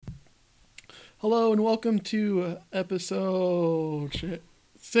Hello and welcome to episode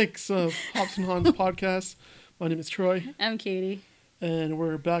 6 of Hops and Hans podcast. My name is Troy, I'm Katie. and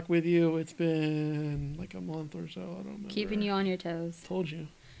we're back with you. It's been like a month or so. I don't remember. Keeping you on your toes. Told you.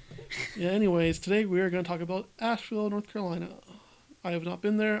 Yeah. Anyways, today we are going to talk about Asheville, North Carolina. I have not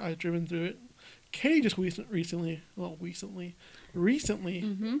been there. I've driven through it. Katie just recently went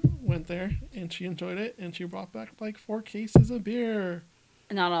there, and she enjoyed it, and she brought back like 4 cases of beer.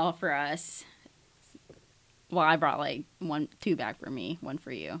 Not all for us. Well, I brought like 2 back for me, 1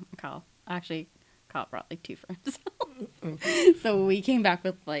 for you. Kyle brought like 2 for himself. Okay. So we came back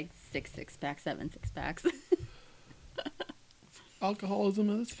with like 6 packs, 7 6-packs. Alcoholism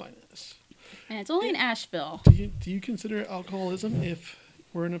at its finest. And it's only in Asheville. Do you consider alcoholism if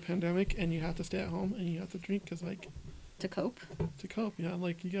we're in a pandemic and you have to stay at home and you have to drink To cope? to cope? Yeah,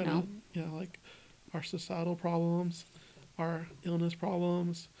 like you gotta, No. yeah, like our societal problems, our illness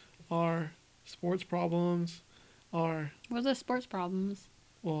problems, our sports problems, our, What are the sports problems?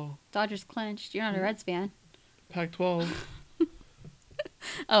 well, Dodgers clinched. You're not a Reds fan. Pac-12.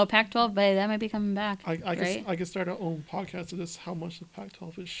 Oh, Pac-12, but that might be coming back. I could start our own podcast of this, how much the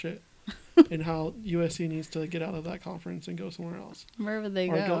Pac-12 is shit. And how USC needs to get out of that conference and go somewhere else. Where would they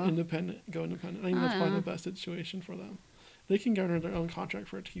Or go? go independent. I think that's probably the best situation for them. They can garner their own contract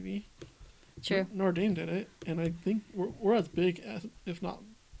for a TV. True. Notre Dame did it, and I think we're as big as, if not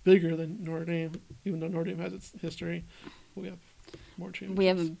bigger than Notre Dame, even though Notre Dame has its history. We have more championships. We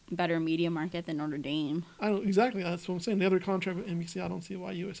have a better media market than Notre Dame. I don't exactly. That's what I'm saying. The other contract with NBC, I don't see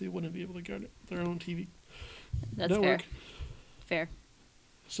why USA wouldn't be able to get their own TV That's network. fair.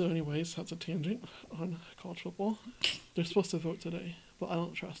 So, anyways, that's a tangent on college football. They're supposed to vote today, but I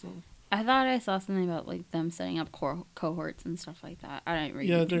don't trust them. I thought I saw something about like them setting up cohorts and stuff like that. I didn't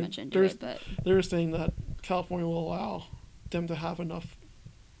read too much into it, but they're saying that California will allow them to have enough,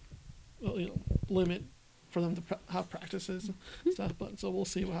 limit for them to have practices and stuff. But so we'll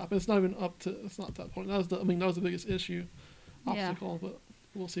see what happens. It's not even up to. It's not that point. That was the biggest issue, obstacle. But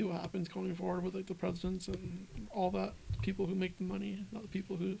we'll see what happens going forward with like the presidents and all that. People who make the money, not the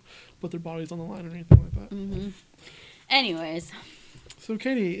people who put their bodies on the line or anything like that. Mm-hmm. Anyways. So,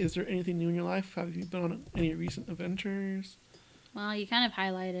 Katie, is there anything new in your life? Have you been on any recent adventures? Well, you kind of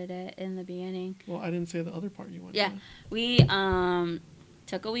highlighted it in the beginning. Well, I didn't say the other part you went Yeah. to. We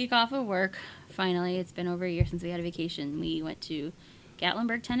took a week off of work. Finally, it's been over a year since we had a vacation. We went to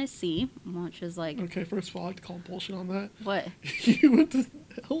Gatlinburg, Tennessee, which was like... Okay, first of all, I like to call bullshit on that. What? You went to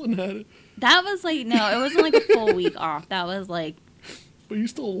Helen Head. That was like... No, it wasn't like a full week off. That was like... But you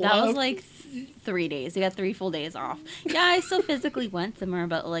still left. That was like 3 days. We got 3 full days off. Yeah, I still physically went somewhere,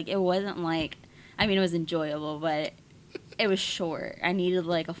 but like it wasn't like... I mean, it was enjoyable, but it was short. I needed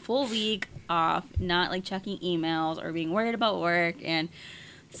like a full week off, not like checking emails or being worried about work. And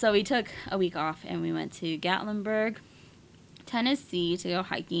so we took a week off and we went to Gatlinburg, Tennessee to go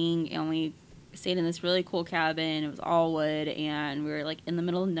hiking, and we stayed in this really cool cabin. It was all wood, and we were like in the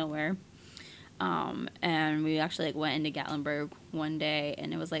middle of nowhere. And we actually like went into Gatlinburg one day,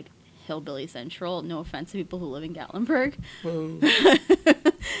 and it was like hillbilly central. No offense to people who live in Gatlinburg. Whoa.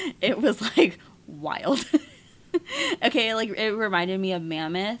 It was like wild. Okay, like it reminded me of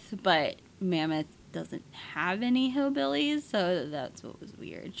Mammoth, but Mammoth doesn't have any hillbillies, so that's what was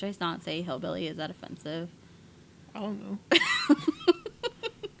weird. Should I not say hillbilly? Is that offensive? I don't know.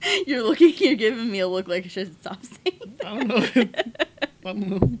 You're giving me a look like I should stop saying that. I don't know. I don't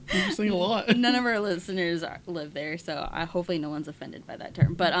know. You're saying a lot. None of our listeners live there, so hopefully no one's offended by that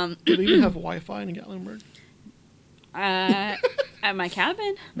term. But Do they even have Wi-Fi in Gatlinburg? at my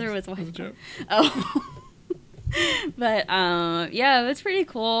cabin there was That's a Wi-Fi. joke. Oh. But yeah, it was pretty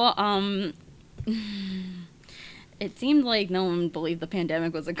cool. It seemed like no one believed the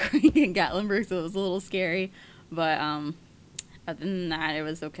pandemic was occurring in Gatlinburg, so it was a little scary. But other than that, it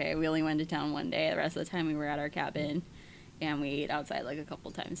was okay. We only went to town one day. The rest of the time we were at our cabin, and we ate outside like a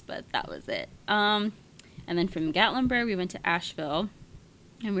couple times, but that was it. And then from Gatlinburg, we went to Asheville,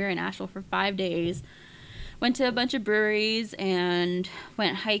 and we were in Asheville for 5 days. Went to a bunch of breweries and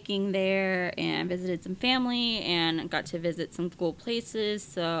went hiking there and visited some family and got to visit some cool places.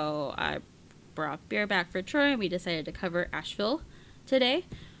 So I brought beer back for Troy, and we decided to cover Asheville today.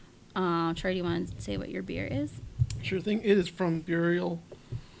 Troy, do you want to say what your beer is? Sure thing. It is from Burial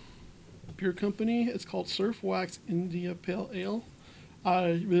Beer Company. It's called Surf Wax India Pale Ale.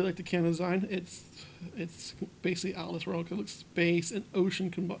 I really like the can design. It's basically out of this world. It looks space and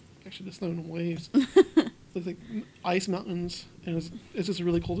ocean actually the snow and waves. It looks like ice mountains, and it's just a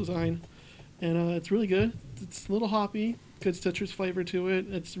really cool design. And it's really good. It's a little hoppy, good citrus flavor to it.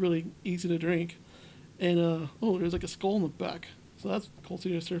 It's really easy to drink. And, there's like a skull in the back. So that's cool to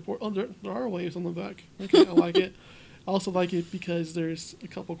see a surfboard. Oh, there are waves on the back. Okay, I like it. I also like it because there's a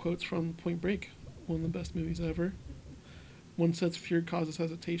couple quotes from Point Break, one of the best movies ever. One says fear causes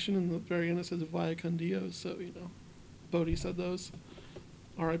hesitation, and the very end it says via con Dios. So, Bodhi said those.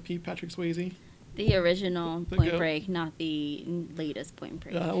 R.I.P. Patrick Swayze. The original The Point goat. Break, not the latest Point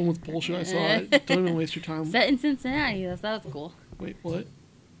Break. Yeah, that one was bullshit. I saw it. Don't even waste your time. Set in Cincinnati. That was cool. Wait, what?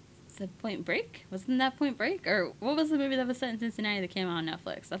 The Point Break? Wasn't that Point Break? Or what was the movie that was set in Cincinnati that came out on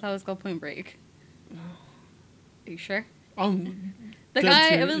Netflix? I thought it was called Point Break. Are you sure? The Dead guy, it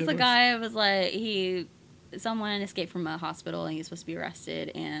serious, was it the was. guy, it was like, someone escaped from a hospital and he was supposed to be arrested,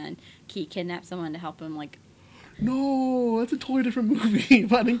 and he kidnapped someone to help him, like, No, that's a totally different movie.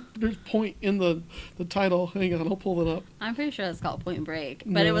 But I think there's point in the title. Hang on, I'll pull it up. I'm pretty sure it's called Point Break,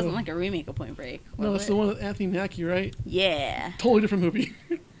 but it No. wasn't like a remake of Point Break. No, was it's it? the one with Anthony Mackie, right? Yeah. Totally different movie.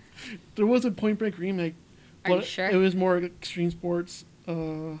 There was a Point Break remake. Are you But sure? it was more extreme sports.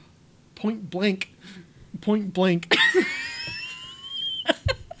 Point Blank. Point Blank.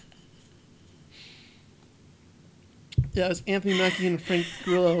 Yeah, it's Anthony Mackie and Frank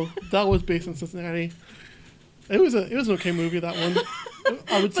Grillo. That was based in Cincinnati. It was an okay movie, that one.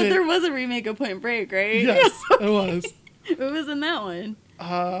 I would But say. there was a remake of Point Break, right? Yes, it was. Who was in that one?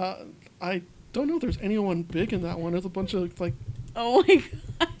 I don't know if there's anyone big in that one. There's a bunch of like. Oh my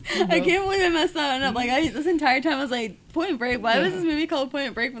god. I No. can't believe I messed that one up. Like, this entire time I was like, Point Break? Why was Yeah. this movie called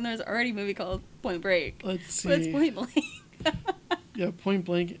Point Break when there was already a movie called Point Break? Let's see. What's Point Blank? Yeah, Point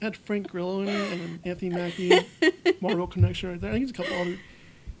Blank. It had Frank Grillo in it and then Anthony Mackie, Marvel Connection right there. I think it's a couple other.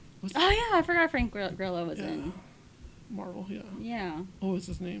 Oh yeah, I forgot Frank Grillo was Yeah. in. Marvel, yeah. Yeah. What was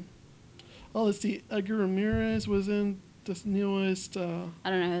his name? Oh, let's see. Edgar Ramirez was in this newest I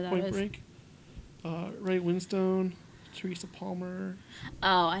don't know who that Point is. Break. Ray Winstone, Teresa Palmer,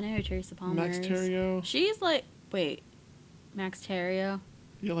 Oh, I know who Teresa Palmer Max is. Terrio. She's like, wait, Max Terrio?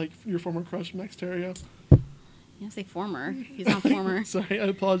 Yeah, like your former crush, Max Terrio. You don't say former. He's not former. Sorry, I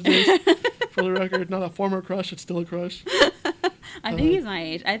apologize for the record. Not a former crush, it's still a crush. I think he's my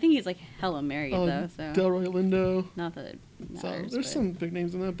age. I think he's like hella married though. So Delroy Lindo. not that it So matters. there's but- some big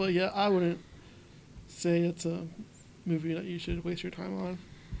names in that, but yeah, I wouldn't say it's a movie that you should waste your time on.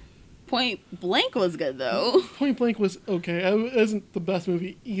 Point Blank was good though. Point Blank was okay. It wasn't the best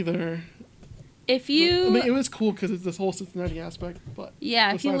movie either. If I you, mean, it was cool because it's this whole Cincinnati aspect, but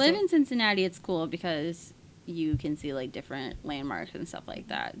yeah, if you besides live that- in Cincinnati, it's cool because you can see like different landmarks and stuff like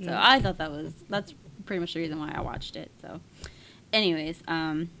that. So Yeah. I thought that's pretty much the reason why I watched it. So, anyways,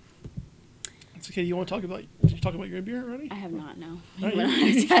 it's okay. You want to talk about? Did you talk about your beer already? I have not no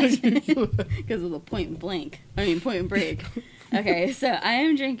Alright, because you- of the Point Blank. I mean Point Break. Okay, so I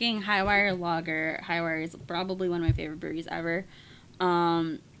am drinking Highwire Lager. Highwire is probably one of my favorite breweries ever.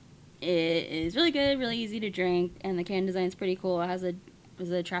 It is really good, really easy to drink, and the can design is pretty cool. It has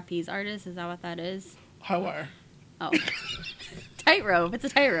a trapeze artist. Is that what that is? High Wire. Oh, tightrope. It's a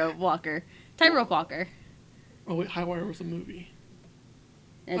tightrope walker. Tightrope walker. Oh wait, High Wire was a movie.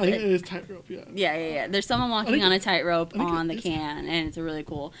 It's I think a- it is Tightrope. Yeah. Yeah. There's someone walking think on a it- tightrope I think on it the is- can, and it's really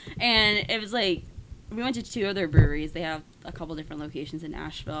cool. And it was like, we went to 2 other breweries. They have a couple different locations in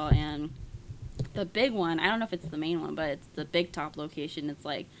Asheville, and the big one, I don't know if it's the main one, but it's the Big Top location. It's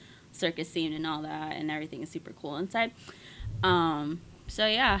like circus themed and all that, and everything is super cool inside. So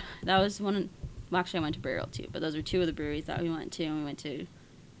yeah, that was one. Well, actually, I went to Burial too, but those were 2 of the breweries that we went to. And we went to,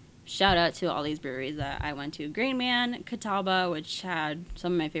 shout out to all these breweries that I went to: Green Man, Catawba, which had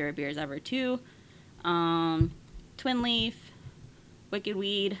some of my favorite beers ever too, Twin Leaf, Wicked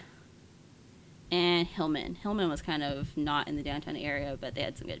Weed, and Hillman. Hillman was kind of not in the downtown area, but they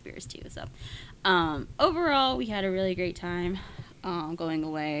had some good beers too. So overall, we had a really great time going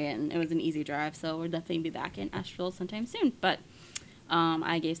away, and it was an easy drive. So we'll definitely be back in Asheville sometime soon. But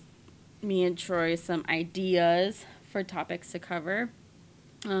I gave me and Troy some ideas for topics to cover.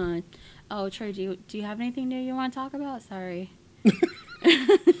 Troy, do you have anything new you want to talk about? Sorry.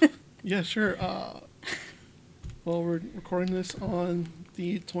 Yeah, sure. Well, we're recording this on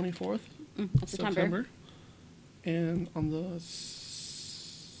the 24th Of September. and on the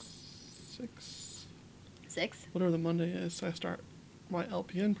 6th, 6. whatever the Monday is, I start my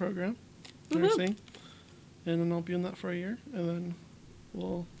LPN program, Woohoo. nursing, and then I'll be in that for a year, and then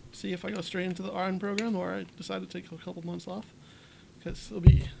we'll see if I go straight into the RN program or I decide to take a couple months off, because it'll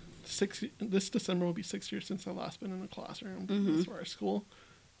be this December will be 6 years since I last been in a classroom Mhm. as far as school,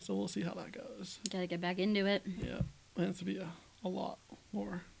 so we'll see how that goes. Gotta get back into it. Yeah, and it's to be a lot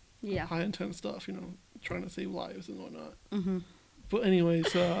more Yeah. high intense stuff, trying to save lives and whatnot. Mm-hmm. But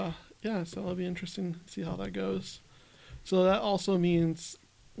anyways, yeah, so it'll be interesting to see how that goes. So that also means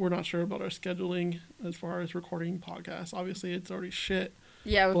we're not sure about our scheduling as far as recording podcasts. Obviously, it's already shit.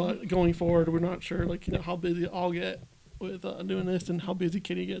 Yeah. But going forward, we're not sure, like, how busy I'll get with doing this and how busy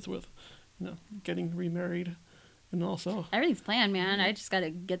Kitty gets with, getting remarried. And also, everything's planned, man. I just got to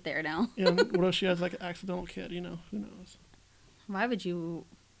get there now. what if she has, like, an accidental kid, who knows? Why would you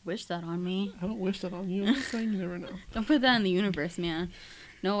wish that on me? I don't wish that on you. I'm just saying, you never know. Don't put that in the universe, man.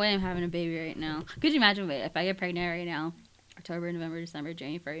 No way I'm having a baby right now. Could you imagine, if I get pregnant right now, October, November, December,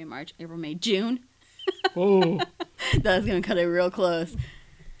 January, February, March, April, May, June? Whoa. That's going to cut it real close.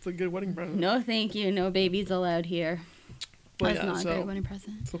 It's a good wedding present. No, thank you. No babies allowed here. But That's not a great wedding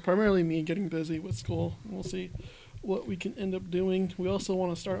present. So primarily me getting busy with school. We'll see what we can end up doing. We also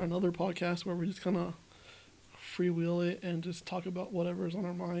want to start another podcast where we just kind of freewheel it and just talk about whatever's on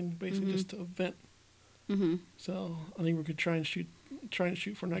our mind, basically just to vent. Mm-hmm. So I think we could try and shoot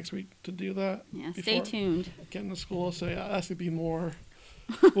for next week to do that. Yeah, stay tuned. Getting to school. So yeah, that's gonna be more.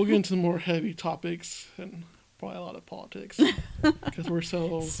 We'll get into more heavy topics and probably a lot of politics because we're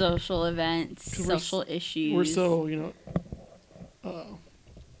so social events, social issues. We're so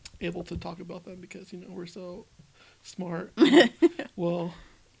able to talk about them because we're so smart. Well,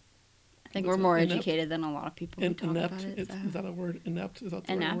 I think we're more educated than a lot of people who talk inept. about it. So. Is that a word? Inept? Is that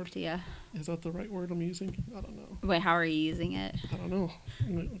the right word? Yeah. Is that the right word I'm using? I don't know. Wait, how are you using it? I don't know.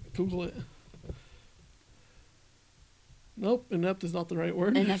 I'm gonna Google it. Nope, inept is not the right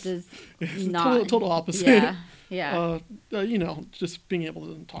word. Inept is it's not. Total opposite. Yeah, yeah. Just being able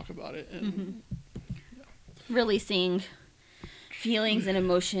to talk about it and releasing feelings and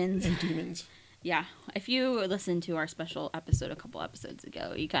emotions. And demons. Yeah. If you listened to our special episode a couple episodes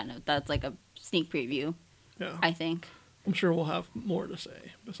ago, that's like a sneak preview. Yeah. I think. I'm sure we'll have more to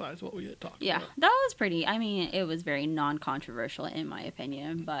say besides what we had talked about. Yeah, that was pretty. I mean, it was very non-controversial in my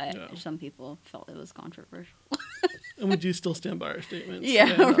opinion, but some people felt it was controversial. And we do still stand by our statements. Yeah,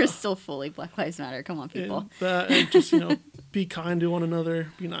 and, we're still fully Black Lives Matter. Come on, people. And just, be kind to one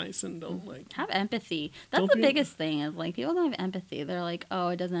another, be nice, and don't, have empathy. That's the biggest thing is, people don't have empathy. They're like, oh,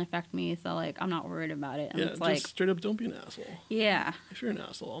 it doesn't affect me, so, I'm not worried about it. And it's just straight up don't be an asshole. Yeah. If you're an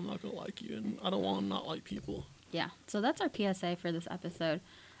asshole, I'm not going to like you, and I don't want to not like people. Yeah, so that's our PSA for this episode.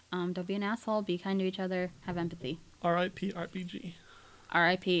 Don't be an asshole, be kind to each other, have empathy. R.I.P. RBG.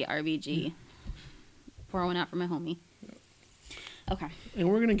 R.I.P. RBG. Pour one out for my homie. Yeah. Okay. And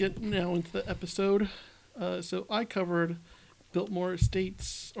we're going to get now into the episode. So I covered Biltmore Estate.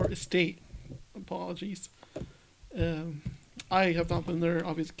 Apologies. I have not been there.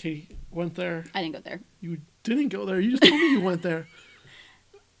 Obviously, Katie went there. I didn't go there. You didn't go there? You just told me you went there.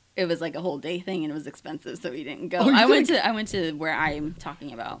 It was like a whole day thing and it was expensive, so we didn't go. Oh, I went to where I'm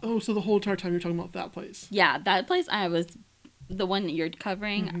talking about. Oh, so the whole entire time you're talking about that place. Yeah, that place I was the one that you're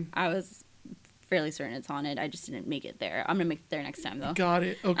covering, Mm-hmm. I was fairly certain it's haunted. I just didn't make it there. I'm gonna make it there next time though. Got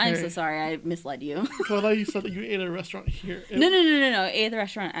it. Okay. I'm so sorry I misled you. So I thought you said that you ate at a restaurant here. No. I ate at the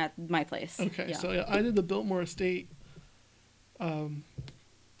restaurant at my place. Okay, yeah. so I did the Biltmore Estate.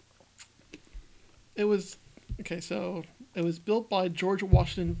 It was built by George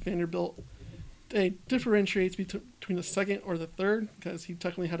Washington Vanderbilt. It differentiates between the second or the third because he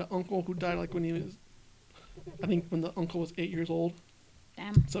technically had an uncle who died when he was, I think when the uncle was 8 years old.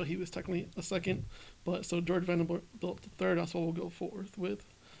 Damn. So he was technically a second, but so George Vanderbilt built the third. That's what we'll go forth with.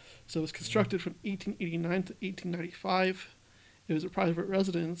 So it was constructed from 1889 to 1895. It was a private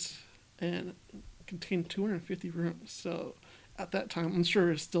residence and contained 250 rooms. So at that time, I'm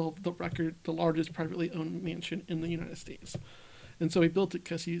sure it's still the largest privately owned mansion in the United States. And so he built it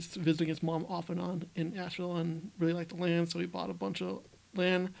because he's visiting his mom off and on in Asheville and really liked the land. So he bought a bunch of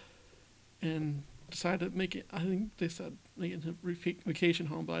land and decided to make it, I think they said, make it a vacation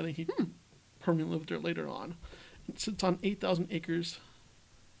home, but I think he permanently lived there later on. It sits on 8,000 acres.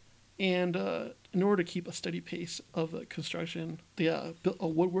 And in order to keep a steady pace of the construction, they built a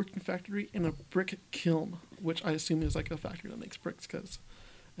woodworking factory and a brick kiln, which I assume is like a factory that makes bricks because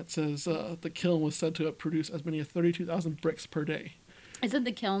it says the kiln was said to have produced as many as 32,000 bricks per day. Isn't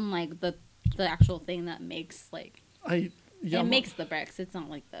the kiln like the actual thing that makes it makes the bricks? It's not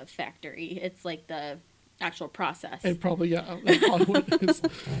like the factory. It's like the actual process. It probably, that's probably what it is.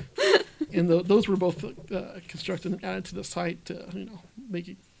 And those were both constructed and added to the site to make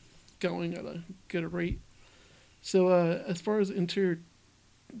it going at a good rate. So as far as interior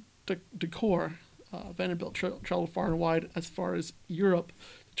decor, Vanderbilt traveled far and wide as far as Europe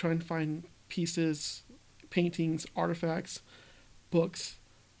to try and find pieces, paintings, artifacts, books.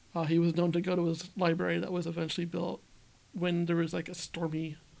 He was known to go to his library that was eventually built when there was like a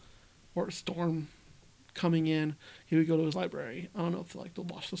storm coming in. He would go to his library. I don't know if to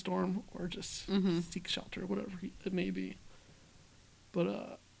watch the storm or just seek shelter, whatever it may be.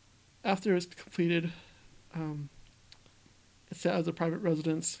 But after it was completed, it sat as a private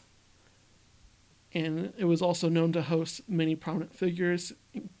residence, and it was also known to host many prominent figures,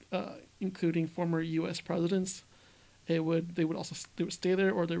 including former U.S. presidents. They would stay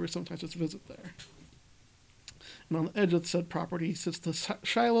there, or they would sometimes just visit there. And on the edge of said property sits the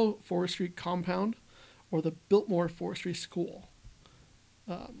Shiloh Forestry Compound, or the Biltmore Forestry School.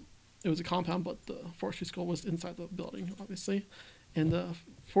 It was a compound, but the forestry school was inside the building, obviously. And the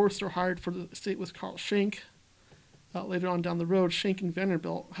forester hired for the estate was Carl Schenck. Later on down the road, Schenck and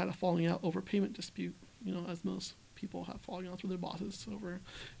Vanderbilt had a falling out over payment dispute, as most people have falling outs with their bosses over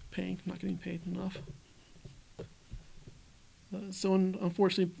not getting paid enough. So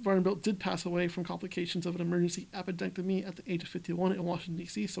unfortunately, Vanderbilt did pass away from complications of an emergency appendectomy at the age of 51 in Washington,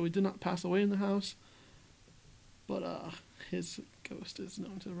 D.C., so he did not pass away in the house. But his ghost is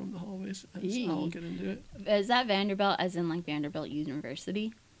known to roam the hallways, as I'll get into it. Is that Vanderbilt as in, like, Vanderbilt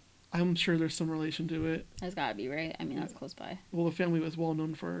University? I'm sure there's some relation to it. There's gotta be, right? I mean, that's close by. Well, the family was well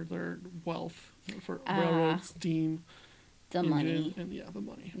known for their wealth, for railroads, steam, the engine, money. and the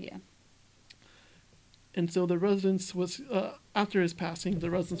money. Yeah. And so the residence was, after his passing, the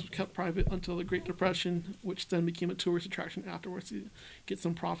residence was kept private until the Great Depression, which then became a tourist attraction afterwards to get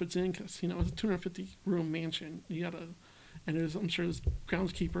some profits in, because, it's a 250-room mansion. And I'm sure there's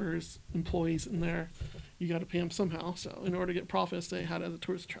groundskeepers, employees in there. You got to pay them somehow. So in order to get profits, they had it as a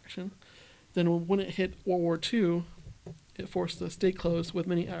tourist attraction. Then when it hit World War II, it forced the estate closed, with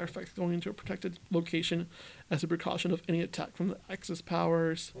many artifacts going into a protected location as a precaution of any attack from the Axis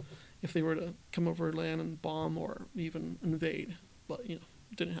powers, if they were to come over land and bomb or even invade. But, it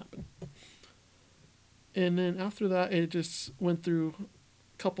didn't happen. And then after that, it just went through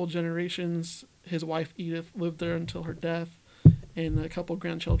a couple generations. His wife, Edith, lived there until her death, and a couple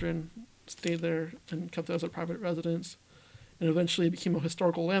grandchildren stayed there and kept it as a private residence. And eventually it became a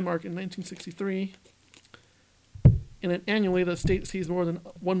historical landmark in 1963. And then annually, the state sees more than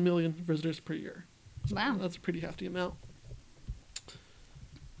 1 million visitors per year. So wow. That's a pretty hefty amount.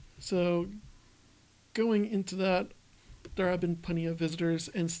 So going into that, there have been plenty of visitors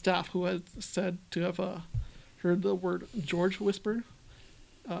and staff who had said to have heard the word George whispered.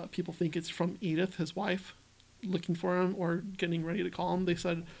 People think it's from Edith, his wife, looking for him or getting ready to call him. They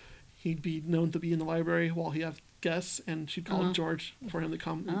said he'd be known to be in the library while he had guests, and she'd call George for him to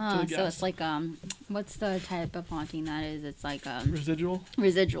come to the guests. So it's like, what's the type of haunting that is? It's like residual.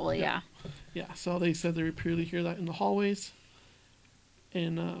 Residual, yeah. Yeah, so they said they repeatedly hear that in the hallways.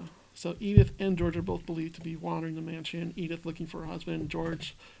 And so Edith and George are both believed to be wandering the mansion. Edith looking for her husband.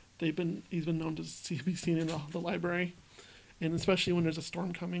 George, he's been known to be seen in the library. And especially when there's a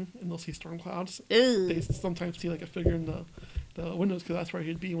storm coming and they'll see storm clouds. Ew. They sometimes see like a figure in the windows, because that's where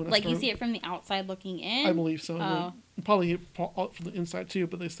he'd be when like you see it from the outside looking in? I believe so. Oh. Probably from the inside too,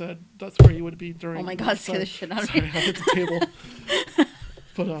 but they said that's where he would be during. Oh my God, scare the shit out of me. me. I hit the table.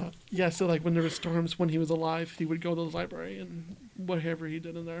 But yeah, so like when there were storms, when he was alive, he would go to the library and whatever he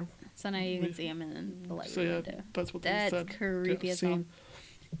did in there. So now you can see him in the library. So yeah, window. that's what they said. That's creepy as hell.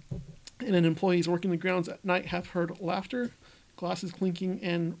 And then employees working the grounds at night have heard laughter, glasses clinking,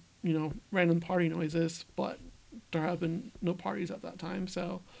 and random party noises, but there have been no parties at that time,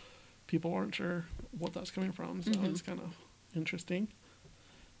 so people aren't sure what that's coming from. So it's kind of interesting.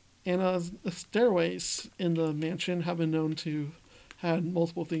 And the stairways in the mansion have been known to had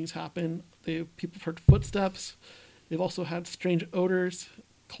multiple things happen. People have heard footsteps. They've also had strange odors,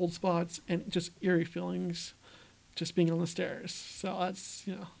 cold spots, and just eerie feelings just being on the stairs. So that's,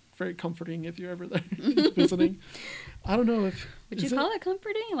 very comforting if you're ever there visiting. I don't know if... Would you call it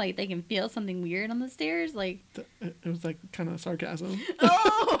comforting? Like they can feel something weird on the stairs? Like it was like kind of sarcasm.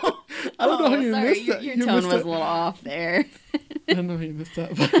 Oh! I don't know how you missed that. Your tone was a little off there. I don't know how you missed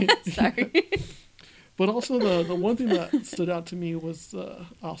that. But sorry. But also the one thing that stood out to me was I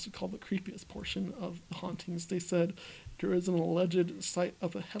also called the creepiest portion of the hauntings. They said there is an alleged sight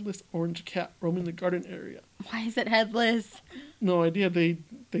of a headless orange cat roaming the garden area. Why is it headless? No idea.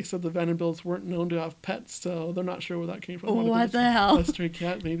 They said the Vanderbilts weren't known to have pets, so they're not sure where that came from. What the hell? A stray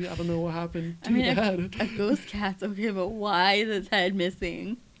cat, maybe. I don't know what happened to the head. A ghost cat's okay, but why is its head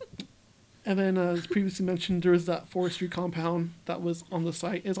missing? And then, as previously mentioned, there was that forestry compound that was on the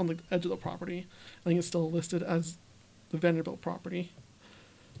site. It's on the edge of the property. I think it's still listed as the Vanderbilt property.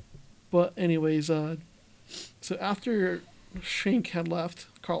 But anyways, so after Carl Schenck had left,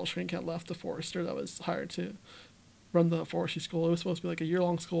 the forester that was hired to run the forestry school. It was supposed to be like a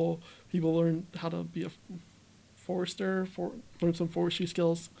year-long school. People learn how to be a forester, learn some forestry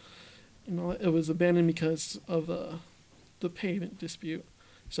skills. It was abandoned because of the payment dispute.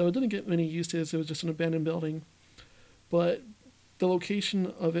 So it didn't get many uses. It was just an abandoned building. But the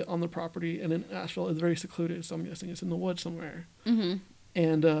location of it on the property and in Asheville is very secluded, so I'm guessing it's in the woods somewhere. Mm-hmm.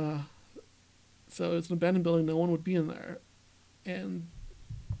 And so it's an abandoned building, no one would be in there. And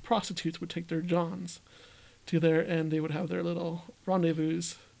prostitutes would take their Johns to there, and they would have their little rendezvous.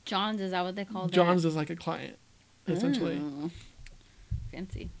 Johns, is that what they call it? Johns is like a client, essentially. Oh,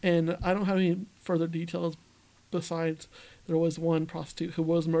 fancy. And I don't have any further details besides there was one prostitute who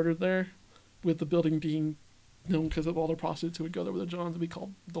was murdered there, with the building being known because of all the prostitutes who would go there with the Johns. It'd be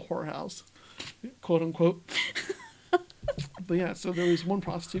called the whorehouse, quote unquote. But yeah, so there was one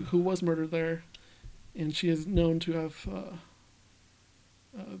prostitute who was murdered there, and she is known to have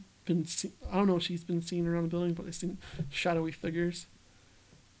been seen. I don't know if she's been seen around the building, but I've seen shadowy figures.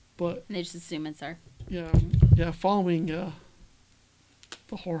 But They just assume it's her. yeah, following the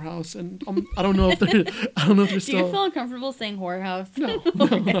whorehouse, and I don't know if they're Do still. you feel uncomfortable saying whorehouse? No.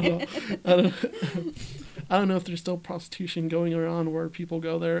 I don't know if there's still prostitution going around where people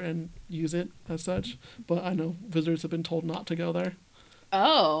go there and use it as such, but I know visitors have been told not to go there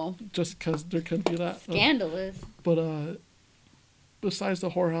Oh, just because there could be that. scandalous. But besides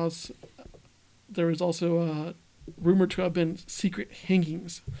the whorehouse, there is also rumored to have been secret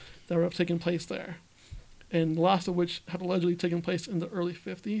hangings that have taken place there, and the last of which had allegedly taken place in the early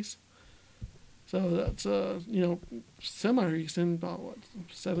 50s. So that's semi-recent, about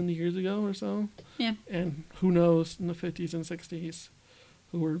 70 years ago or so. Yeah. And who knows in the 50s and 60s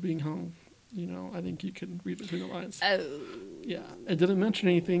who were being hung. I think you can read between the lines. Oh. Yeah, it didn't mention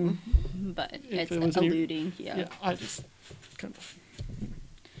anything. But If it's it was alluding, Yeah, I just kind of.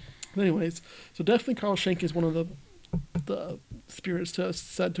 But anyways, so definitely Carl Schenk is one of the spirits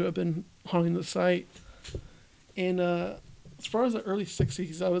said to have been haunting the site. And as far as the early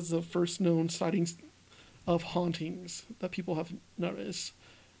 60s, that was the first known sightings of hauntings that people have noticed.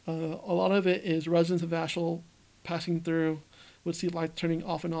 A lot of it is residents of Asheville passing through would see lights turning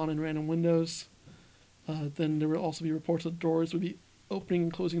off and on in random windows. Then there would also be reports that doors would be opening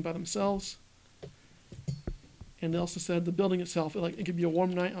and closing by themselves. And they also said the building itself, it could be a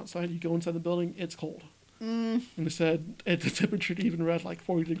warm night outside, you go inside the building, it's cold. And they said the temperature even read like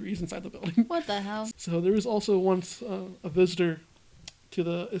 40 degrees inside the building. What the hell? So there was also once a visitor to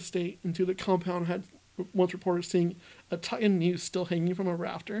the estate and to the compound had once reported seeing a Titan noose still hanging from a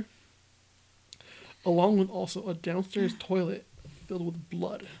rafter, along with also a downstairs toilet filled with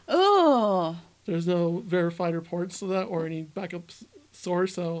blood. Oh. There's no verified reports of that or any backup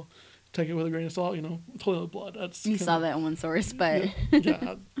source, so take it with a grain of salt. Toilet blood. That's You saw that in one source, but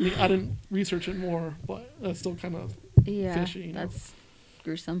yeah. I didn't research it more, but that's still kind of yeah, fishy. that's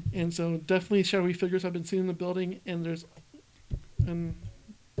gruesome. And so definitely shadowy figures have been seen in the building, and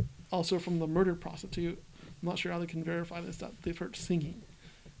also from the murdered prostitute. I'm not sure how they can verify this, that they've heard singing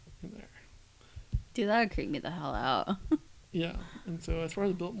in there. Dude, that would creep me the hell out. Yeah, and so as far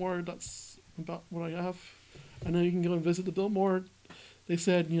as Biltmore, that's about what I have. I know you can go and visit the Biltmore. They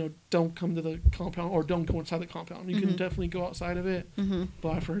said, don't come to the compound or don't go inside the compound. You can definitely go outside of it, but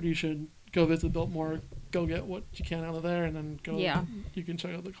I've heard you should go visit Biltmore, go get what you can out of there, and then go. Yeah. You can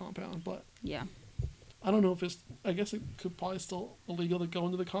check out the compound, but Yeah. I don't know if I guess it could probably still illegal to go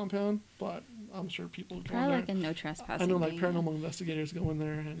into the compound, but I'm sure people go in Probably there. like a no trespassing. I know like thing, paranormal investigators go in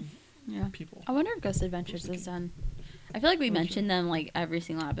there and Yeah. people. I wonder if Ghost Adventures is done. I feel like we mention them like every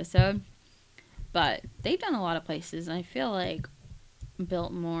single episode, but they've done a lot of places, and I feel like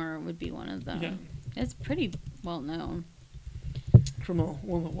Biltmore would be one of them. Yeah. It's pretty well known. From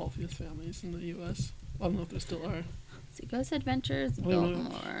one of the wealthiest families in the U.S. I don't know if there still are. Let's see, Ghost Adventures, I don't know.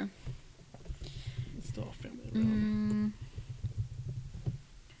 Biltmore. It's still a family around.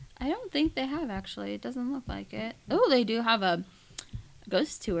 I don't think they have, actually. It doesn't look like it. Oh, they do have a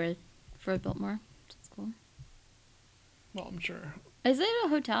ghost tour for Biltmore. That's cool. Well, I'm sure. Is it a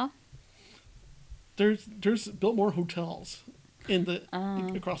hotel? There's Biltmore hotels in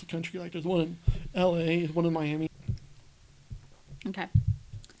across the country. Like there's one in L.A., one in Miami. Okay.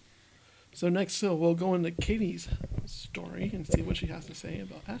 So next, we'll go into Katie's story and see what she has to say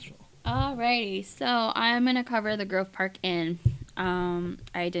about Asheville. Alrighty, so I'm going to cover the Grove Park Inn.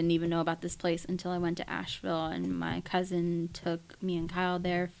 I didn't even know about this place until I went to Asheville, and my cousin took me and Kyle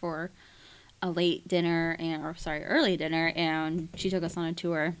there for a early dinner, and she took us on a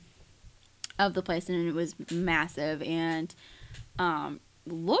tour of the place, and it was massive, and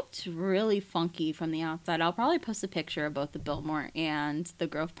looked really funky from the outside. I'll probably post a picture of both the Biltmore and the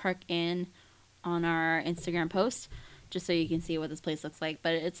Grove Park Inn on our Instagram post, just so you can see what this place looks like.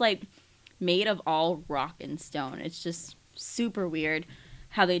 But it's like made of all rock and stone. It's just super weird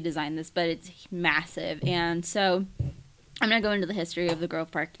how they designed this, but it's massive. And so I'm going to go into the history of the Grove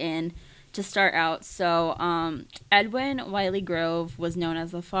Park Inn to start out. So, Edwin Wiley Grove was known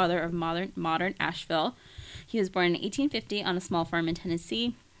as the father of modern Asheville. He was born in 1850 on a small farm in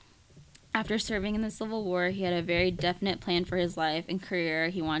Tennessee. After serving in the Civil War, he had a very definite plan for his life and career.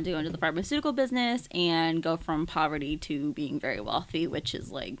 He wanted to go into the pharmaceutical business and go from poverty to being very wealthy, which is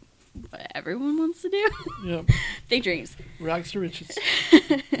like what everyone wants to do. Yep. Big dreams. Rags to riches.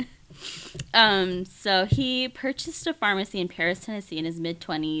 So he purchased a pharmacy in Paris, Tennessee in his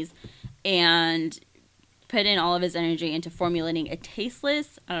mid-20s and put in all of his energy into formulating a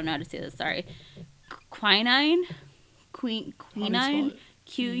tasteless, I don't know how to say this, sorry, quinine? Quinine? Quinine.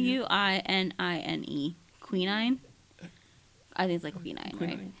 Quinine? I think it's like quinine,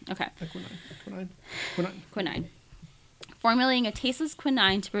 right? Okay. Quinine. Formulating a tasteless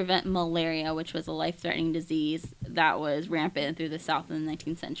quinine to prevent malaria, which was a life-threatening disease that was rampant through the South in the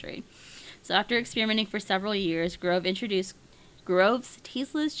 19th century. So after experimenting for several years, Grove introduced Grove's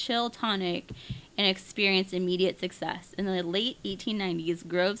Tasteless Chill Tonic and experienced immediate success. In the late 1890s,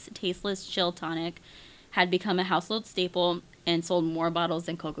 Grove's Tasteless Chill Tonic had become a household staple and sold more bottles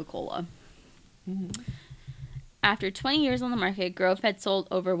than Coca-Cola. Mm-hmm. After 20 years on the market, Grove had sold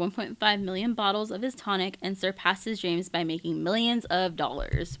over 1.5 million bottles of his tonic and surpassed his dreams by making millions of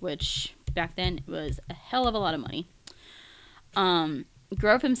dollars, which back then was a hell of a lot of money.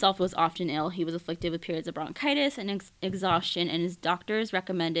 Grove himself was often ill. He was afflicted with periods of bronchitis and exhaustion, and his doctors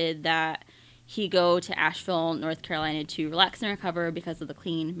recommended that he go to Asheville, North Carolina to relax and recover because of the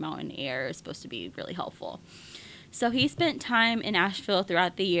clean mountain air is supposed to be really helpful. So he spent time in Asheville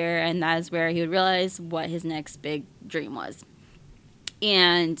throughout the year, and that is where he would realize what his next big dream was.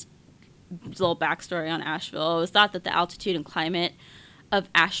 And a little backstory on Asheville. It was thought that the altitude and climate of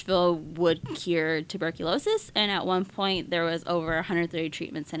Asheville would cure tuberculosis, and at one point there was over 130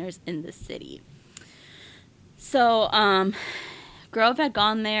 treatment centers in the city. So Grove had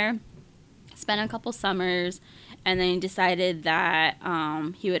gone there, spent a couple summers, and then decided that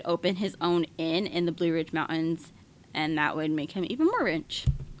he would open his own inn in the Blue Ridge Mountains, and that would make him even more rich.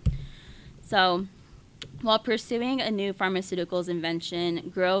 So, while pursuing a new pharmaceuticals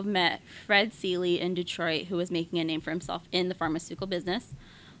invention, Grove met Fred Seeley in Detroit, who was making a name for himself in the pharmaceutical business.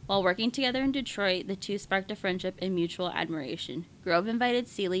 While working together in Detroit, the two sparked a friendship and mutual admiration. Grove invited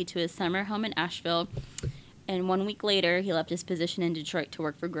Seeley to his summer home in Asheville, and 1 week later, he left his position in Detroit to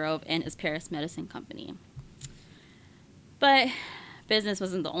work for Grove and his Paris Medicine Company. But business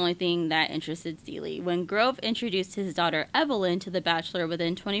wasn't the only thing that interested Seeley. When Grove introduced his daughter Evelyn to the bachelor,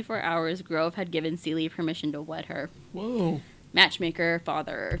 within 24 hours, Grove had given Seeley permission to wed her. Whoa. Matchmaker,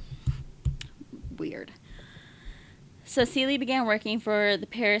 father. Weird. So Seeley began working for the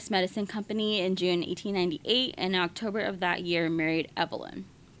Paris Medicine Company in June 1898, and in October of that year married Evelyn.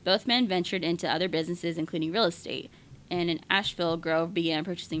 Both men ventured into other businesses, including real estate, and in Asheville, Grove began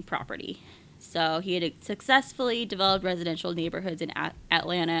purchasing property. So he had successfully developed residential neighborhoods in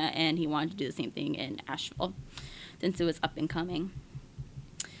Atlanta, and he wanted to do the same thing in Asheville since it was up and coming.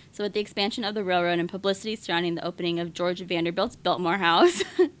 So with the expansion of the railroad and publicity surrounding the opening of George Vanderbilt's Biltmore House,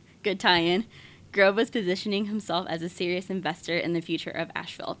 good tie-in, Grove was positioning himself as a serious investor in the future of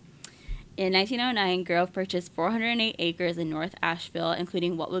Asheville. In 1909, Grove purchased 408 acres in North Asheville,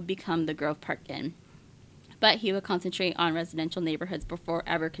 including what would become the Grove Park Inn. But he would concentrate on residential neighborhoods before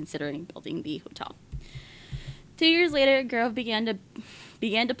ever considering building the hotel. 2 years later, Grove began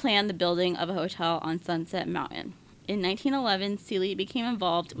to plan the building of a hotel on Sunset Mountain. In 1911, Seeley became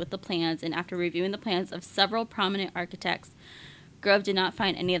involved with the plans, and after reviewing the plans of several prominent architects, Grove did not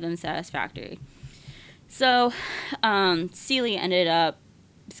find any of them satisfactory. So, Seeley ended up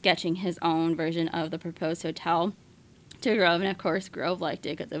sketching his own version of the proposed hotel to Grove, and of course, Grove liked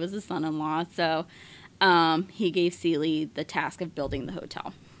it because it was his son-in-law, so he gave Seeley the task of building the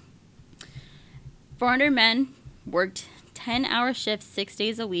hotel. 400 men worked 10-hour shifts 6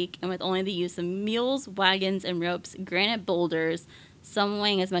 days a week, and with only the use of mules, wagons, and ropes, granite boulders, some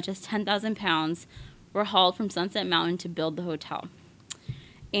weighing as much as 10,000 pounds, were hauled from Sunset Mountain to build the hotel.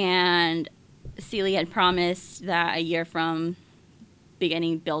 And Seeley had promised that a year from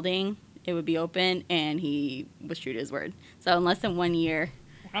beginning building, it would be open, and he was true to his word. So in less than 1 year,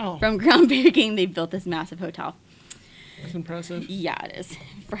 wow, from groundbreaking, they built this massive hotel. That's impressive. Yeah, it is.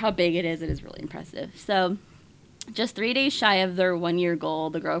 For how big it is really impressive. So just 3 days shy of their 1 year goal,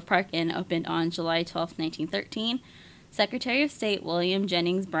 the Grove Park Inn opened on July 12, 1913. Secretary of State William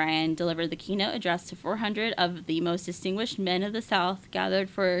Jennings Bryan delivered the keynote address to 400 of the most distinguished men of the South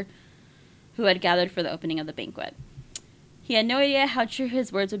who had gathered for the opening of the banquet. He had no idea how true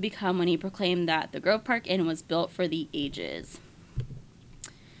his words would become when he proclaimed that the Grove Park Inn was built for the ages.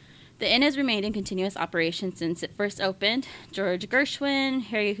 The inn has remained in continuous operation since it first opened. George Gershwin,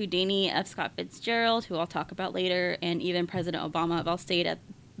 Harry Houdini, F. Scott Fitzgerald, who I'll talk about later, and even President Obama have all stayed at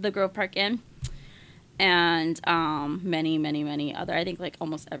the Grove Park Inn. And many, many, many other. I think like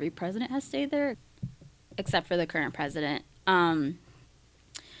almost every president has stayed there, except for the current president.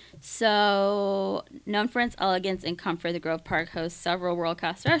 So, known for its elegance and comfort, the Grove Park hosts several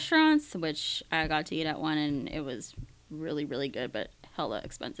world-class restaurants, which I got to eat at one, and it was really, really good, but hella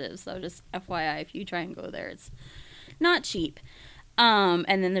expensive. So, just FYI, if you try and go there, it's not cheap. And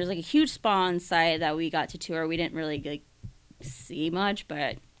then there's like a huge spa on site that we got to tour. We didn't really like see much,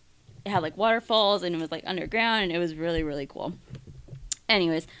 but it had like waterfalls, and it was like underground, and it was really, really cool.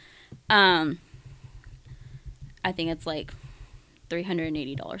 Anyways, I think it's like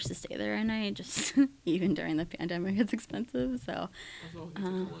 $380 to stay there a night. Just even during the pandemic, it's expensive. So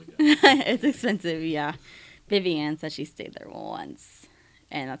it's expensive. Yeah, Vivian said she stayed there once,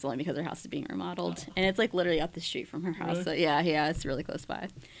 and that's only because her house is being remodeled, and it's like literally up the street from her house. Really? So yeah, it's really close by.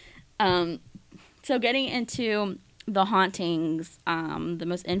 So getting into the hauntings, the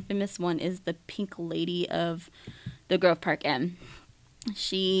most infamous one is the Pink Lady of the Grove Park Inn.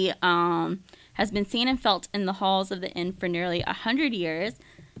 She has been seen and felt in the halls of the inn for nearly 100 years.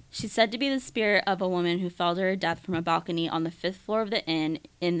 She's said to be the spirit of a woman who fell to her death from a balcony on the 5th floor of the inn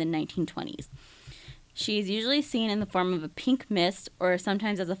in the 1920s. She's usually seen in the form of a pink mist or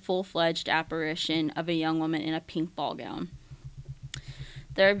sometimes as a full-fledged apparition of a young woman in a pink ball gown.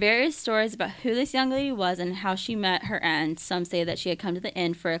 There are various stories about who this young lady was and how she met her end. Some say that she had come to the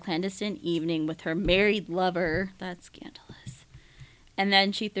inn for a clandestine evening with her married lover. That's scandalous. And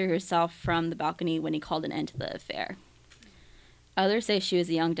then she threw herself from the balcony when he called an end to the affair. Others say she was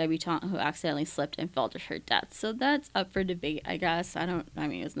a young debutante who accidentally slipped and fell to her death. So that's up for debate, I guess. It was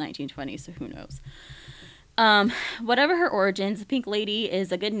 1920, so who knows. Whatever her origins, the Pink Lady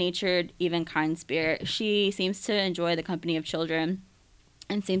is a good-natured, even kind spirit. She seems to enjoy the company of children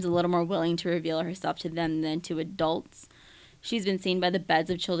and seems a little more willing to reveal herself to them than to adults. She's been seen by the beds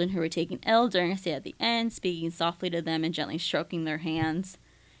of children who were taken ill during a stay at the inn, speaking softly to them and gently stroking their hands.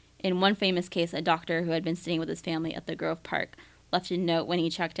 In one famous case, a doctor who had been staying with his family at the Grove Park left a note when he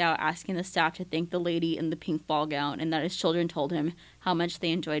checked out asking the staff to thank the lady in the pink ball gown and that his children told him how much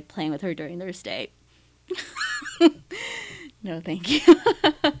they enjoyed playing with her during their stay. No, thank you.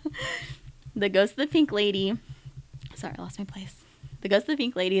 The ghost of the Pink Lady... Sorry, I lost my place. The ghost of the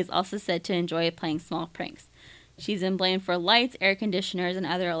Pink Lady is also said to enjoy playing small pranks. She's been blamed for lights, air conditioners, and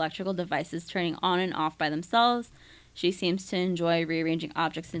other electrical devices turning on and off by themselves. She seems to enjoy rearranging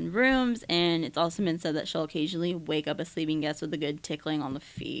objects in rooms, and it's also been said that she'll occasionally wake up a sleeping guest with a good tickling on the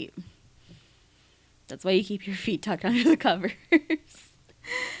feet. That's why you keep your feet tucked under the covers.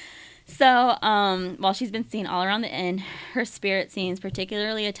 So, while she's been seen all around the inn, her spirit seems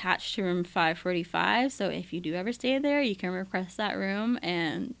particularly attached to room 545. So if you do ever stay there, you can request that room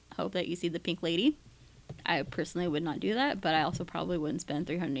and hope that you see the Pink Lady. I personally would not do that, but I also probably wouldn't spend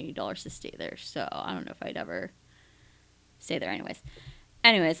 $380 to stay there. So I don't know if I'd ever stay there anyways.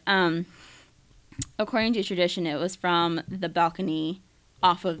 According to tradition, it was from the balcony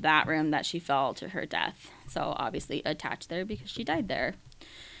off of that room that she fell to her death. So obviously attached there because she died there.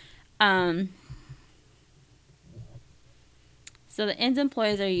 So the inn's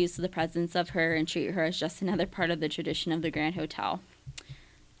employees are used to the presence of her and treat her as just another part of the tradition of the Grand Hotel.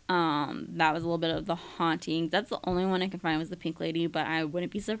 That was a little bit of the haunting. That's the only one I can find was the Pink Lady, but I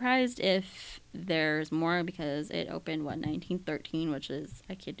wouldn't be surprised if there's more because it opened, 1913, which is,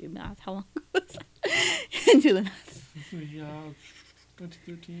 I can't do math. How long was that? Do the math.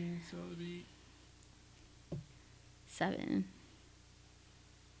 2013, so it would be... 7.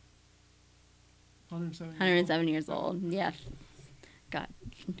 107 years old. Yeah. God,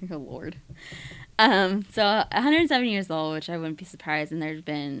 oh Lord. So 107 years old, which I wouldn't be surprised. And there's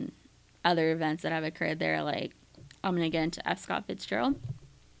been other events that have occurred there. Like, I'm going to get into F. Scott Fitzgerald.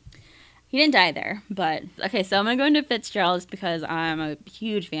 He didn't die there, but okay. So I'm going to go into Fitzgerald because I'm a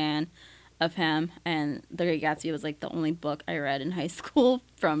huge fan of him. And The Great Gatsby was like the only book I read in high school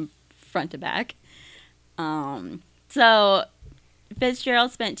from front to back. So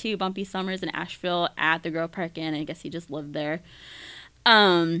Fitzgerald spent 2 bumpy summers in Asheville at the Grove Park Inn. I guess he just lived there.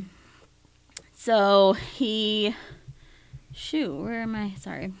 So he... where am I?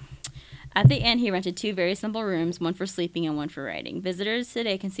 Sorry. At the inn, he rented 2 very simple rooms, one for sleeping and one for writing. Visitors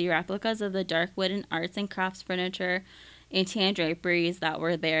today can see replicas of the dark wooden arts and crafts furniture and tan draperies that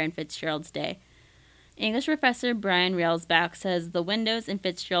were there in Fitzgerald's day. English professor Brian Railsback says the windows in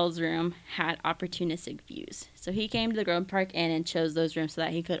Fitzgerald's room had opportunistic views. So he came to the Grove Park Inn and chose those rooms so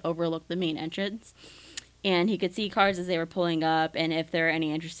that he could overlook the main entrance. and he could see cars as they were pulling up, and if there were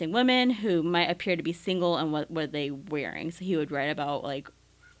any interesting women who might appear to be single and what were they wearing. So he would write about like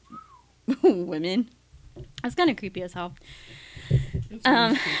women. That's kind of creepy as hell. It's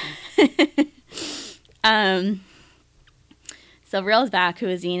always creepy. So Railsback, who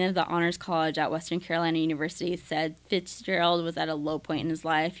was dean of the Honors College at Western Carolina University, said Fitzgerald was at a low point in his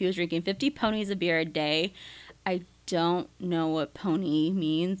life. He was drinking 50 ponies of beer a day. I don't know what pony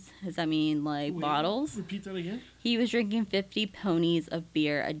means. Does that mean like Wait, bottles? Repeat that again. He was drinking 50 ponies of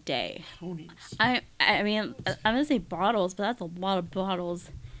beer a day. Ponies. I mean, I'm gonna say bottles, but that's a lot of bottles.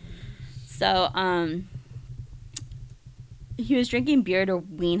 So, he was drinking beer to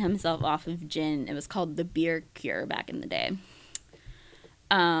wean himself off of gin. It was called the beer cure back in the day.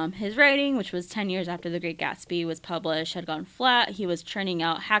 His writing, which was 10 years after The Great Gatsby was published, had gone flat. He was churning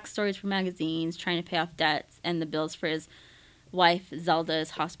out hack stories for magazines, trying to pay off debts and the bills for his wife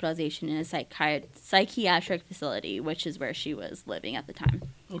Zelda's hospitalization in a psychiatric facility, which is where she was living at the time.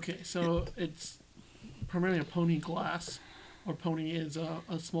 Okay, so it's primarily a pony glass, or pony is a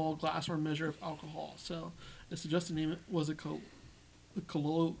small glass or measure of alcohol. So the suggested name was a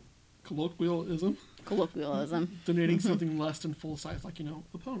colloquialism, denoting something less than full size, like,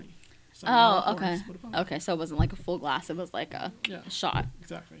 the pony. So not a Okay. horse, but a pony. Okay, so it wasn't like a full glass. It was like a Yeah, shot.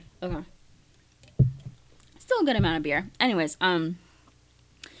 exactly. Okay. Still a good amount of beer. Anyways,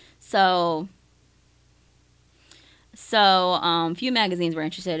 so few magazines were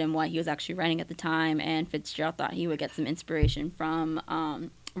interested in what he was actually writing at the time, and Fitzgerald thought he would get some inspiration from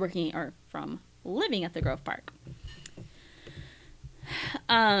from living at the Grove Park.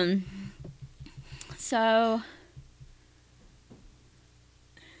 So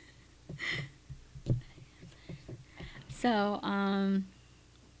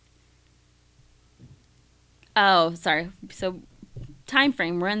oh, sorry. So time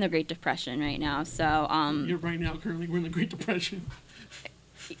frame, we're in the Great Depression right now. So You're right now, currently, we're in the Great Depression.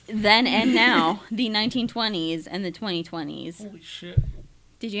 then and now, the 1920s and the 2020s. Holy shit.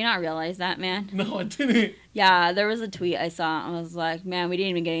 Did you not realize that, man? No, I didn't. Yeah, there was a tweet I saw. I was like, man, we didn't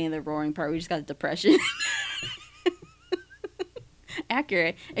even get any of the roaring part. We just got the depression.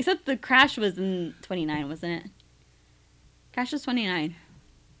 Accurate. Except the crash was in 29, wasn't it? Crash was 29.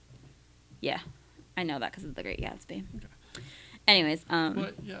 Yeah. I know that because of The Great Gatsby. Okay. Anyways,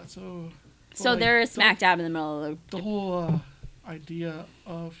 But, yeah, so they're smack dab in the middle of the whole idea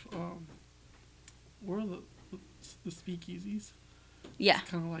of, where are the speakeasies? Yeah.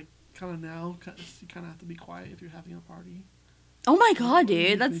 It's kind of now, you kind of have to be quiet if you're having a party. Oh my god,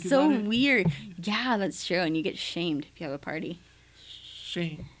 dude. That's Think so about it. weird. Yeah, that's true. And you get shamed if you have a party.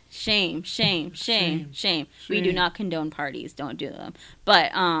 Shame. Shame. We do Shame. not condone parties. Don't do them.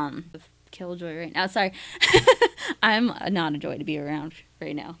 But, killjoy right now. Sorry. I'm not a joy to be around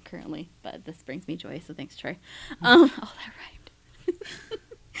right now, currently. But this brings me joy, so thanks, Troy. Oh, that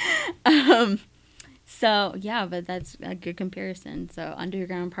rhymed. So, yeah, but that's a good comparison. So,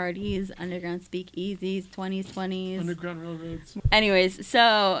 underground parties, underground speakeasies, 20s. Underground railroads. Anyways,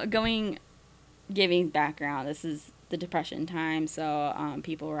 so giving background, this is the Depression time, so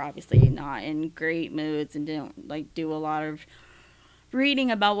people were obviously not in great moods and didn't do a lot of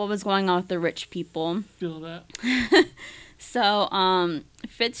reading about what was going on with the rich people. Feel that. So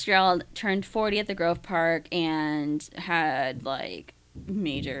Fitzgerald turned 40 at the Grove Park and had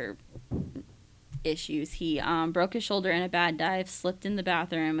major issues. He broke his shoulder in a bad dive, slipped in the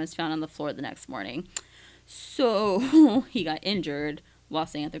bathroom, was found on the floor the next morning. So he got injured while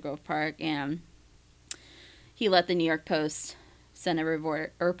staying at the Grove Park, and he let the New York Post send a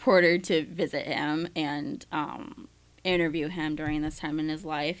reporter to visit him and interview him during this time in his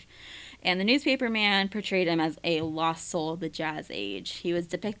life. And the newspaper man portrayed him as a lost soul of the Jazz Age. He was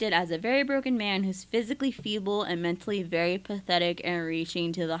depicted as a very broken man who's physically feeble and mentally very pathetic and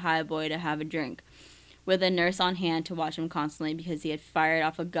reaching to the highboy to have a drink, with a nurse on hand to watch him constantly because he had fired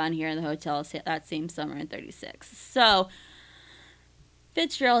off a gun here in the hotel that same summer in 36. So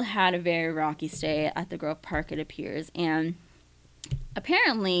Fitzgerald had a very rocky stay at the Grove Park, it appears, and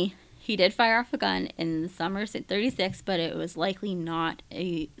apparently he did fire off a gun in the summer of 36, but it was likely not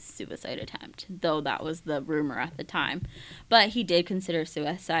a suicide attempt, though that was the rumor at the time. But he did consider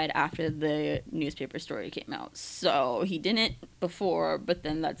suicide after the newspaper story came out. So he didn't before, but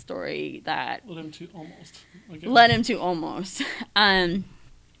then that story that Led him to almost.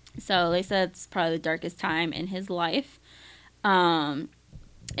 So they said it's probably the darkest time in his life. And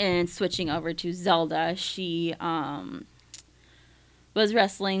switching over to Zelda, she was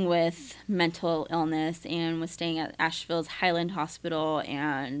wrestling with mental illness and was staying at Asheville's Highland Hospital,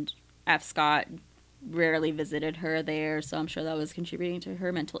 and F. Scott rarely visited her there, so I'm sure that was contributing to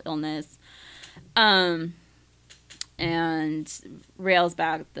her mental illness. Um, and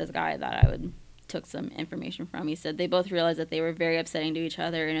Railsback, the guy that took some information from, he said they both realized that they were very upsetting to each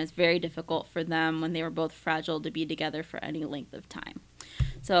other, and it was very difficult for them when they were both fragile to be together for any length of time.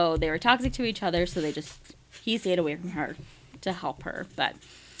 So they were toxic to each other, so he stayed away from her to help her. But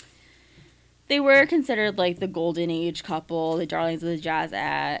they were considered like the golden age couple, the darlings of the jazz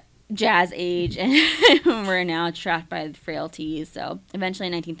age, and were now trapped by frailties. So eventually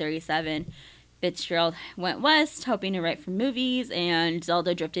in 1937, Fitzgerald went west, hoping to write for movies, and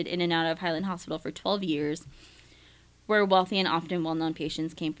Zelda drifted in and out of Highland Hospital for 12 years, where wealthy and often well-known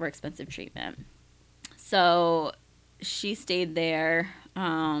patients came for expensive treatment. So she stayed there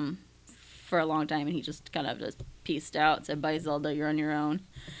for a long time, and he just kind of just peaced out, said, "Bye, Zelda, you're on your own."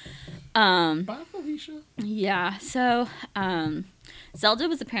 Bye, Felicia. Yeah, so Zelda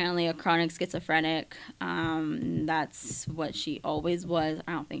was apparently a chronic schizophrenic. That's what she always was.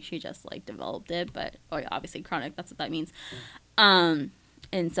 I don't think she just like developed it, but yeah, obviously chronic, that's what that means. And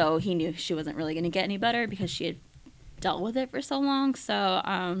so he knew she wasn't really going to get any better because she had dealt with it for so long. So,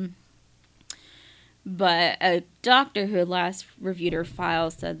 but a doctor who had last reviewed her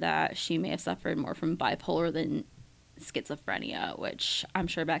file said that she may have suffered more from bipolar than schizophrenia, which I'm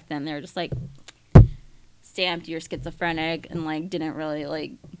sure back then they were just like, stamped you're schizophrenic, and like didn't really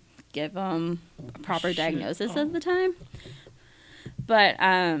like give a proper diagnosis at the time. But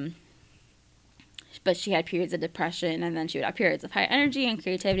she had periods of depression, and then she would have periods of high energy and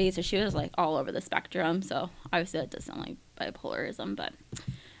creativity, so she was like all over the spectrum. So obviously that does sound like bipolarism, but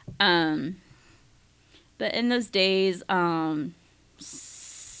in those days,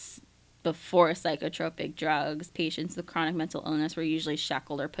 before psychotropic drugs, patients with chronic mental illness were usually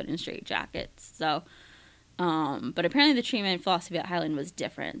shackled or put in straitjackets. So but apparently the treatment philosophy at Highland was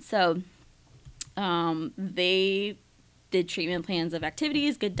different. So they did treatment plans of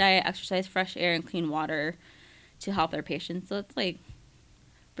activities, good diet, exercise, fresh air, and clean water to help their patients. So it's like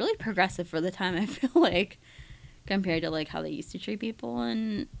really progressive for the time, I feel like, compared to like how they used to treat people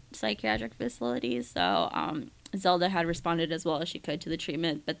in psychiatric facilities. So Zelda had responded as well as she could to the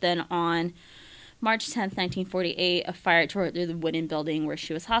treatment. But then on March 10th, 1948, a fire tore through the wooden building where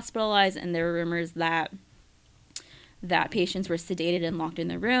she was hospitalized, and there were rumors that patients were sedated and locked in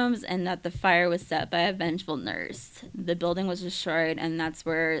their rooms, and that the fire was set by a vengeful nurse. The building was destroyed, and that's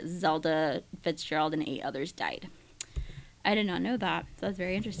where Zelda Fitzgerald and 8 others died. I did not know that, so that's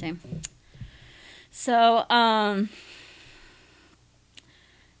very interesting. So,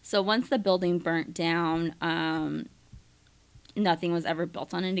 so once the building burnt down, nothing was ever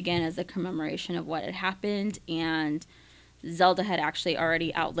built on it again as a commemoration of what had happened, and Zelda had actually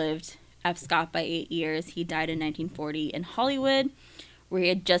already outlived F. Scott by 8 years. He died in 1940 in Hollywood, where he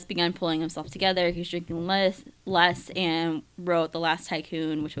had just begun pulling himself together. He was drinking less and wrote The Last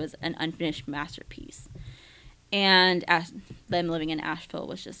Tycoon, which was an unfinished masterpiece. And them living in Asheville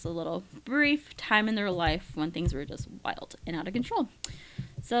was just a little brief time in their life when things were just wild and out of control.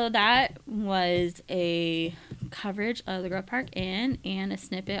 So that was a coverage of the Grove Park Inn and a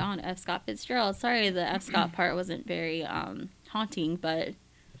snippet on F. Scott Fitzgerald. Sorry, the F. Scott part wasn't very haunting, but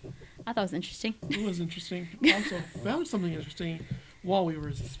I thought it was interesting. It was interesting. I also found something interesting while we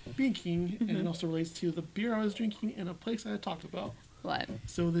were speaking, and it also relates to the beer I was drinking and a place I had talked about. What?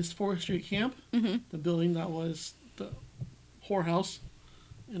 So this Forest Street Camp, the building that was the whorehouse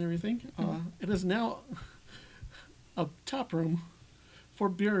and everything, it is now a tap room for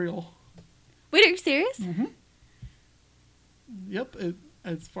burial. Wait, are you serious? Mm-hmm. Yep.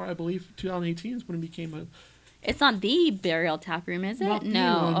 As far I believe, 2018 is when it became a... It's not the burial tap room, is it? Not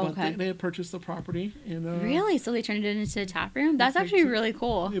no, one, okay. But they had purchased the property. And, really? So they turned it into a tap room? That's actually really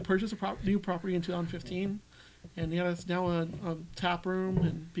cool. They purchased a new property in 2015. And yeah, it's now a tap room,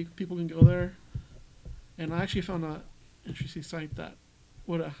 and people can go there. And I actually found an interesting site that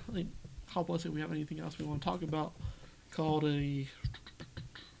would help us if we have anything else we want to talk about, called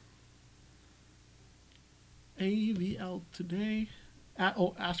AVL Today.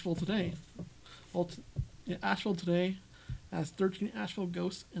 Asheville Today. Asheville Today has 13 Asheville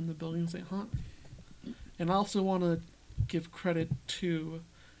ghosts in the buildings they haunt. And I also want to give credit to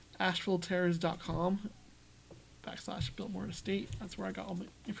AshevilleTerrors.com / Biltmore Estate. That's where I got all my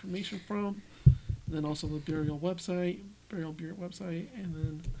information from. And then also the burial website, and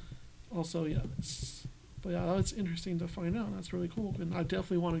then also it's interesting to find out. That's really cool, and I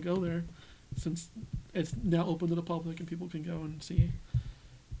definitely want to go there since it's now open to the public and people can go and see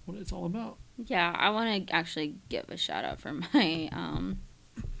what it's all about. Yeah, I want to actually give a shout out for my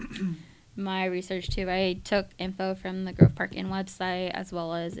my research too. I took info from the Grove Park Inn website as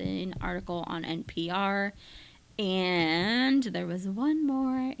well as an article on NPR, And there was one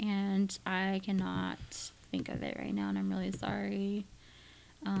more, and I cannot think of it right now, and I'm really sorry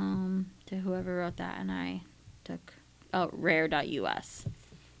to whoever wrote that. And I took rare.us.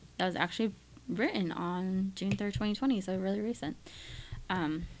 That was actually written on June 3rd, 2020, so really recent.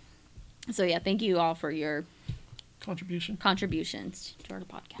 So yeah, thank you all for your contributions to our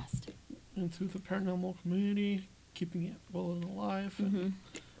podcast. And to the paranormal community, keeping it well and alive. And,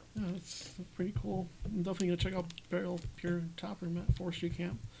 it's pretty cool. I'm definitely going to check out Burial Pure Taproom at Forestry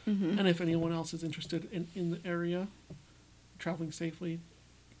Camp. And if anyone else is interested in the area, traveling safely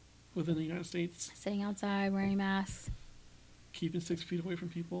within the United States. Sitting outside, wearing masks. Keeping 6 feet away from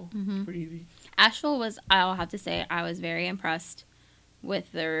people. It's pretty easy. Asheville was, I'll have to say, I was very impressed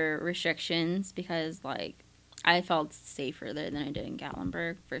with their restrictions because, like, I felt safer there than I did in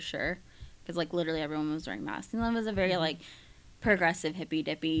Gatlinburg, for sure. Because, like, literally everyone was wearing masks. And that was a very, like, progressive,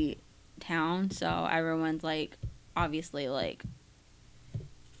 hippy-dippy town. So everyone's, like, obviously, like,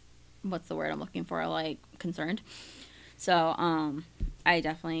 what's the word I'm looking for? Like, concerned. So, I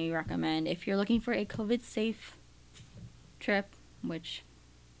definitely recommend if you're looking for a COVID-safe trip, which,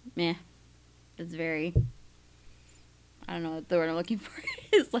 it's very, I don't know what the word I'm looking for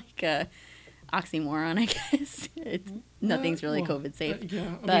is, like a oxymoron, I guess. Nothing's really COVID safe.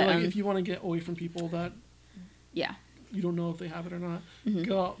 But like, if you want to get away from people that yeah, you don't know if they have it or not,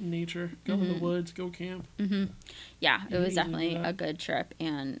 go out in nature, go in the woods, go camp. Yeah, it was definitely a good trip,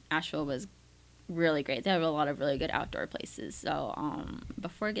 and Asheville was really great. They have a lot of really good outdoor places. So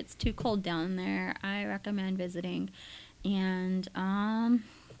before it gets too cold down there, I recommend visiting. And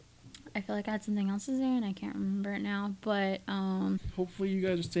I feel like I had something else to say, and I can't remember it now. But hopefully you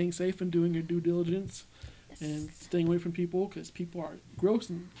guys are staying safe and doing your due diligence and staying away from people, because people are gross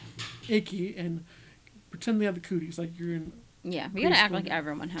and icky and pretend they have the cooties like you're in. Yeah, we gotta act like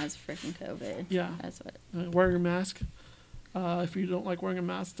everyone has freaking COVID. Yeah, that's what. Wearing a mask. If you don't like wearing a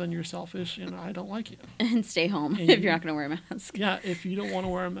mask, then you're selfish, and I don't like you. And stay home if you're not gonna wear a mask. Yeah, if you don't want to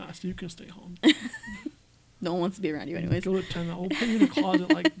wear a mask, you can stay home. No one wants to be around you anyways. Go to 10. We'll put you in a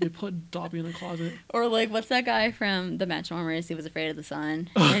closet like they put Dobby in a closet. Or like, what's that guy from the Matchwarmers? He was afraid of the sun,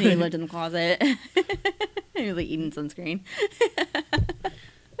 and he lived in the closet. He was like eating sunscreen.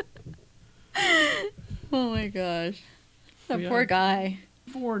 Oh my gosh, that poor guy.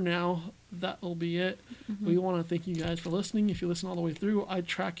 For now, that will be it. We want to thank you guys for listening. If you listen all the way through, I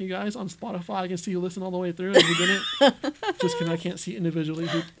track you guys on Spotify. I can see you listen all the way through. If you didn't, just kidding. I can't see individually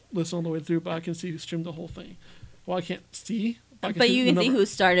who listen all the way through, but I can see who streamed the whole thing. Well, I can't see. But you can see who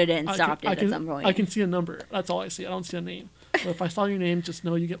started it and stopped it at some point. I can see a number. That's all I see. I don't see a name. But if I saw your name, just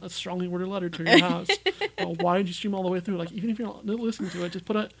know you get a strongly worded letter to your house. Well, why did you stream all the way through? Like, even if you're not listening to it, just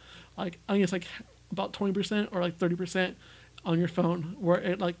put it, like, I think it's like about 20% or like 30% on your phone where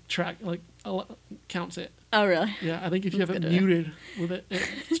it like counts it. Oh, really? Yeah, I think if you have it muted with it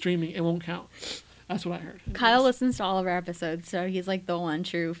streaming, it won't count. That's what I heard. Kyle listens to all of our episodes, so he's like the one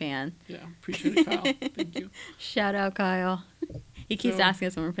true fan. Yeah, appreciate it, Kyle. Thank you. Shout out, Kyle. He keeps asking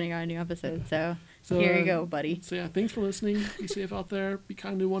us when we're putting out a new episode, so here you go, buddy. So yeah, thanks for listening. Be safe out there. Be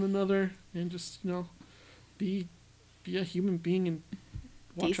kind to one another, and just be a human being and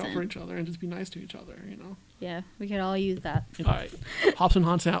watch out for each other, and just be nice to each other. Yeah, we could all use that. All right, Hops and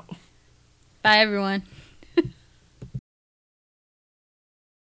Hans out. Bye, everyone.